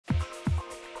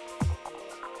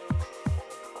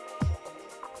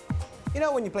You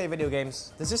know, when you play video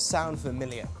games, does this sound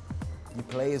familiar? You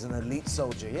play as an elite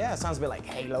soldier. Yeah, it sounds a bit like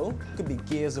Halo. Could be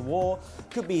Gears of War,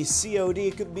 could be COD,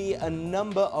 it could be a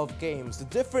number of games. The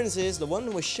difference is the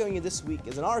one we're showing you this week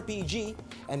is an RPG,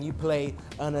 and you play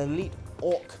an elite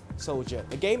orc soldier.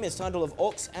 The game is titled of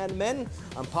Orcs and Men.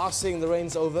 I'm passing the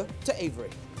reins over to Avery.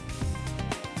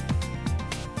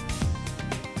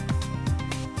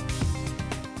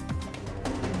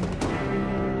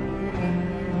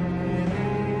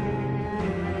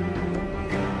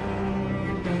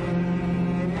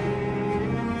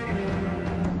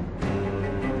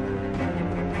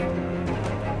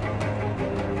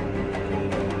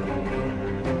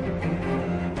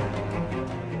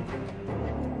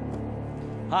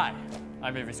 Hi,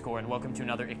 I'm Avery Score, and welcome to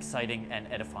another exciting and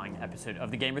edifying episode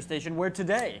of the Gamer Station, where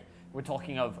today we're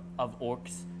talking of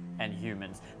orcs and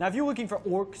humans. Now, if you're looking for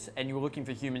orcs and you're looking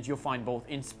for humans, you'll find both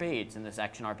in spades in this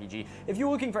action RPG. If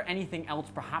you're looking for anything else,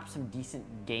 perhaps some decent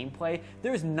gameplay,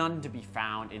 there is none to be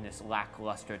found in this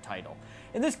lackluster title.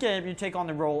 In this game, you take on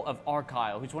the role of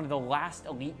Argyle, who's one of the last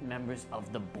elite members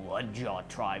of the Bloodjaw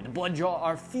tribe. The Bloodjaw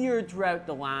are feared throughout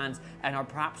the lands and are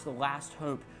perhaps the last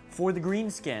hope for the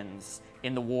Greenskins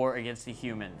in the war against the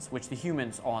humans, which the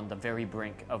humans are on the very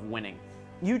brink of winning.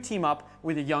 You team up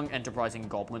with a young enterprising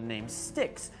goblin named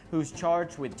Styx, who's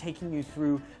charged with taking you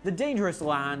through the dangerous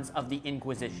lands of the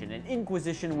Inquisition, an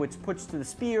Inquisition which puts to the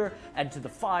spear and to the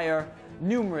fire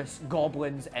numerous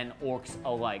goblins and orcs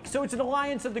alike. So it's an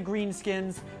alliance of the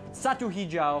Greenskins,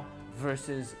 Satuhijao,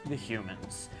 versus the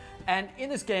humans. And in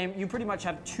this game, you pretty much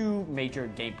have two major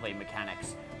gameplay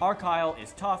mechanics. Argyle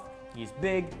is tough. He's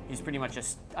big, he's pretty much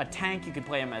a tank. You can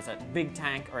play him as a big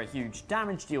tank or a huge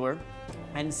damage dealer.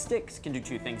 And Styx can do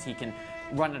two things. He can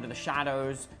run into the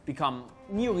shadows, become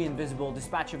nearly invisible,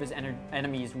 dispatch of his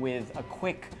enemies with a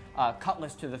quick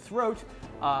cutlass to the throat,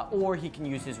 or he can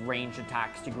use his ranged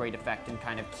attacks to great effect and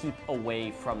kind of keep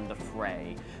away from the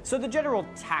fray. So the general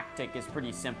tactic is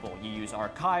pretty simple. You use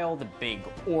Argyle, the big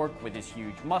orc with his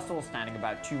huge muscles, standing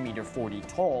about 2.40 meters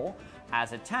tall,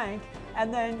 as a tank,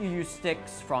 and then you use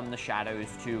Styx from the shadows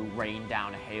to rain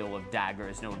down a hail of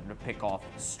daggers in order to pick off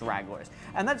stragglers.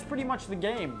 And that's pretty much the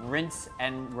game, rinse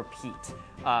and repeat.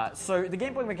 So the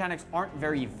gameplay mechanics aren't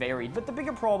very varied, but the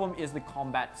bigger problem is the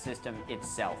combat system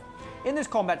itself. In this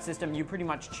combat system, you pretty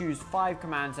much choose 5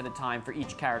 commands at a time for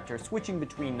each character, switching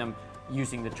between them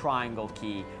using the triangle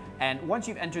key. And once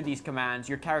you've entered these commands,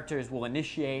 your characters will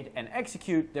initiate and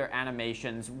execute their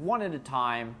animations one at a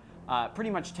time, pretty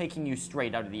much taking you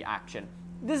straight out of the action.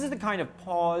 This is the kind of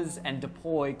pause and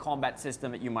deploy combat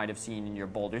system that you might have seen in your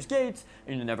Baldur's Gates,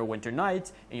 in your Neverwinter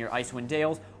Nights, in your Icewind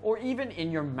Dales, or even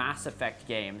in your Mass Effect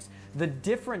games. The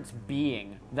difference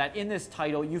being that in this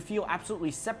title, you feel absolutely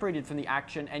separated from the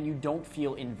action and you don't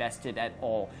feel invested at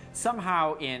all.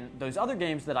 Somehow in those other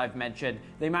games that I've mentioned,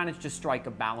 they manage to strike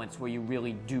a balance where you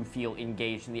really do feel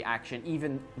engaged in the action,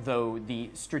 even though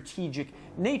the strategic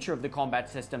nature of the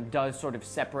combat system does sort of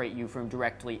separate you from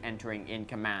directly entering in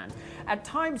command. At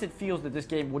times it feels that this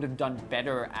game would have done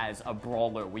better as a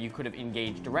brawler, where you could have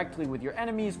engaged directly with your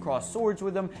enemies, crossed swords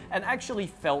with them, and actually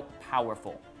felt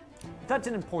powerful. That's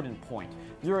an important point.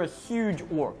 If you're a huge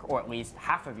orc, or at least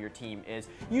half of your team is,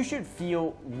 you should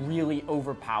feel really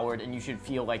overpowered and you should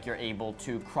feel like you're able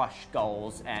to crush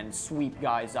skulls and sweep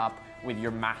guys up with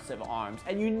your massive arms,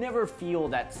 and you never feel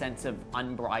that sense of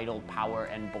unbridled power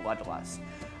and bloodlust.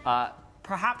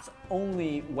 Perhaps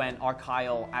only when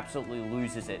Argyle absolutely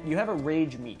loses it. You have a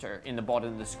rage meter in the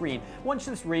bottom of the screen. Once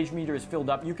this rage meter is filled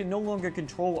up, you can no longer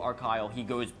control Argyle. He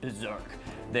goes berserk.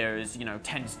 There's,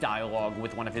 tense dialogue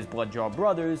with one of his Bloodjaw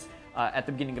brothers at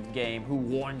the beginning of the game who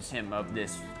warns him of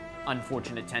this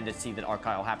unfortunate tendency that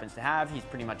Argyle happens to have. He's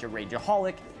pretty much a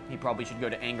rageaholic. He probably should go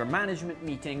to anger management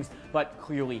meetings, but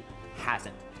clearly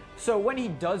hasn't. So when he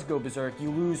does go berserk,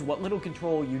 you lose what little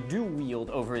control you do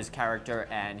wield over his character,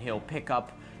 and he'll pick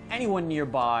up anyone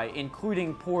nearby,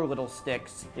 including poor little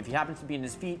Styx. If he happens to be in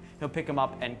his feet, he'll pick him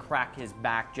up and crack his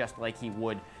back just like he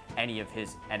would any of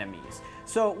his enemies.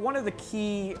 So one of the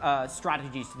key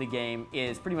strategies to the game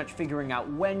is pretty much figuring out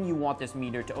when you want this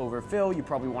meter to overfill. You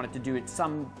probably want it to do it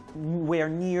somewhere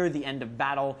near the end of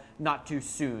battle, not too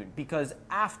soon, because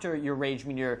after your rage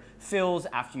meter fills,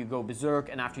 after you go berserk,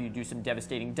 and after you do some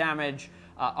devastating damage,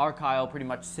 Argyle pretty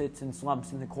much sits and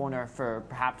slumps in the corner for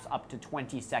perhaps up to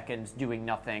 20 seconds doing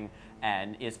nothing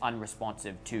and is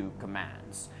unresponsive to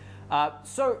commands.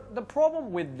 So the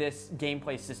problem with this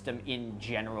gameplay system in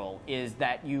general is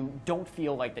that you don't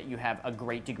feel like that you have a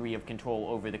great degree of control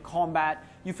over the combat.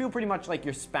 You feel pretty much like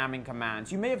you're spamming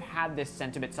commands. You may have had this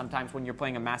sentiment sometimes when you're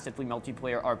playing a massively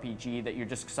multiplayer RPG that you're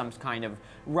just some kind of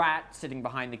rat sitting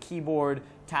behind the keyboard,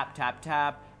 tap, tap,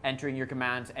 tap, entering your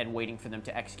commands and waiting for them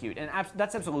to execute. And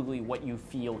that's absolutely what you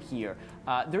feel here.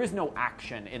 There is no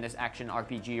action in this action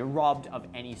RPG. You're robbed of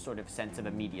any sort of sense of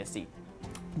immediacy.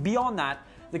 Beyond that,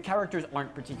 the characters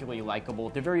aren't particularly likable.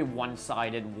 They're very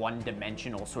one-sided,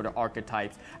 one-dimensional sort of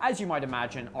archetypes. As you might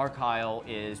imagine, Archyle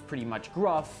is pretty much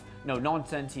gruff, no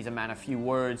nonsense, he's a man of few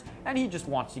words, and he just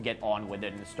wants to get on with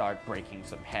it and start breaking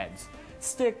some heads.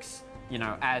 Styx, you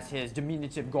know, as his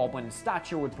diminutive goblin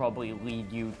stature would probably lead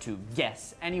you to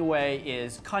guess anyway,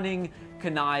 is cunning,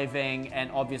 conniving, and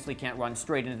obviously can't run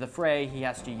straight into the fray. He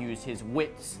has to use his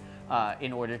wits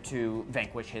in order to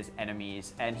vanquish his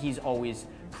enemies, and he's always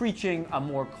preaching a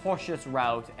more cautious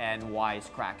route and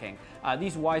wisecracking.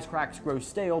 These wisecracks grow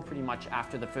stale pretty much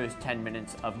after the first 10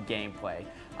 minutes of gameplay.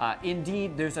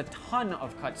 Indeed, there's a ton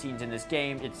of cutscenes in this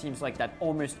game. It seems like that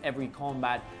almost every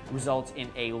combat results in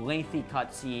a lengthy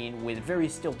cutscene with very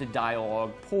stilted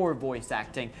dialogue, poor voice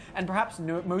acting, and perhaps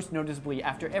most noticeably,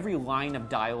 after every line of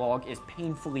dialogue is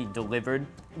painfully delivered,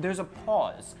 there's a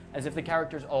pause, as if the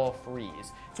characters all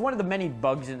freeze. It's one of the many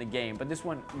bugs in the game, but this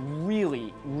one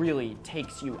really, really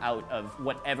takes you out of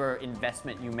whatever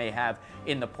investment you may have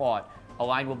in the plot. A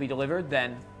line will be delivered,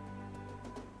 then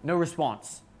no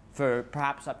response for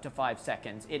perhaps up to 5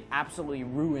 seconds. It absolutely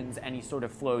ruins any sort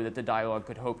of flow that the dialogue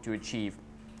could hope to achieve.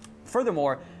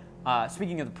 Furthermore,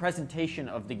 speaking of the presentation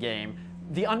of the game,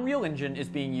 the Unreal Engine is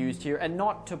being used here, and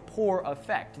not to poor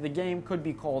effect. The game could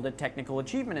be called a technical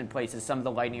achievement in places. Some of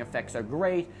the lighting effects are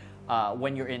great.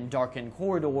 When you're in darkened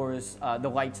corridors, the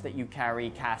lights that you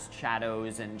carry cast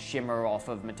shadows and shimmer off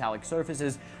of metallic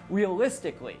surfaces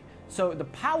realistically. So the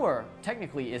power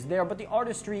technically is there, but the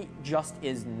artistry just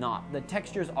is not. The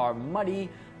textures are muddy.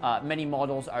 Many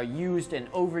models are used and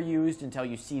overused until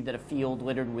you see that a field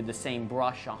littered with the same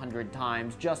brush 100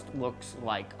 times just looks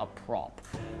like a prop.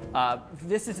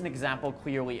 This is an example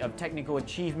clearly of technical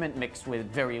achievement mixed with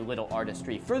very little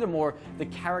artistry. Furthermore, the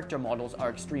character models are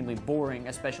extremely boring,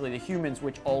 especially the humans,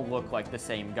 which all look like the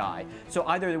same guy. So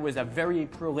either there was a very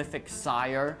prolific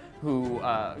sire who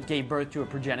gave birth to a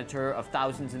progenitor of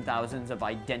thousands and thousands of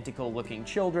identical looking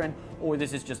children, or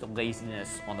this is just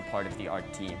laziness on the part of the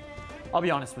art team. I'll be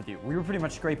honest with you, we were pretty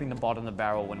much scraping the bottom of the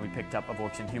barrel when we picked up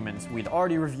Orcs and Humans. We'd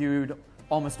already reviewed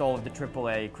almost all of the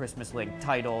AAA Christmas Link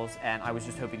titles, and I was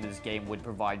just hoping that this game would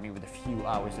provide me with a few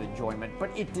hours of enjoyment, but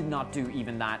it did not do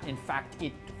even that. In fact,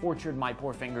 it tortured my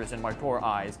poor fingers and my poor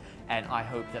eyes, and I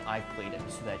hope that I've played it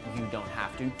so that you don't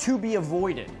have to. To be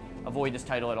avoided. Avoid this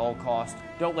title at all costs.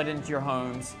 Don't let it into your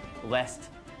homes, lest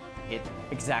it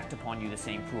exact upon you the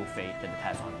same cruel fate that it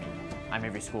has on me. I'm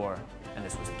Avery Score, and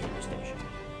this was the Gamer Station.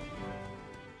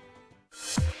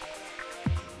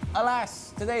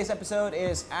 Alas, today's episode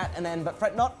is at an end, but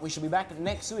fret not, we shall be back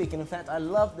next week. And in fact, I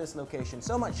love this location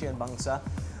so much here in Bangsa.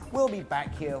 We'll be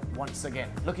back here once again.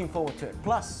 Looking forward to it.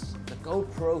 Plus, the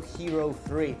GoPro Hero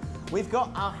 3. We've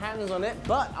got our hands on it,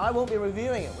 but I won't be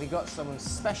reviewing it. We got someone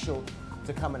special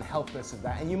to come and help us with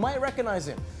that. And you might recognize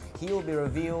him. He will be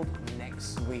revealed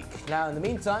next week. Now, in the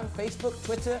meantime, Facebook,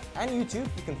 Twitter, and YouTube,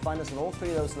 you can find us on all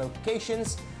 3 of those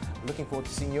locations. Looking forward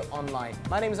to seeing you online.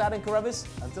 My name is Adam Carruthers.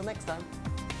 Until next time.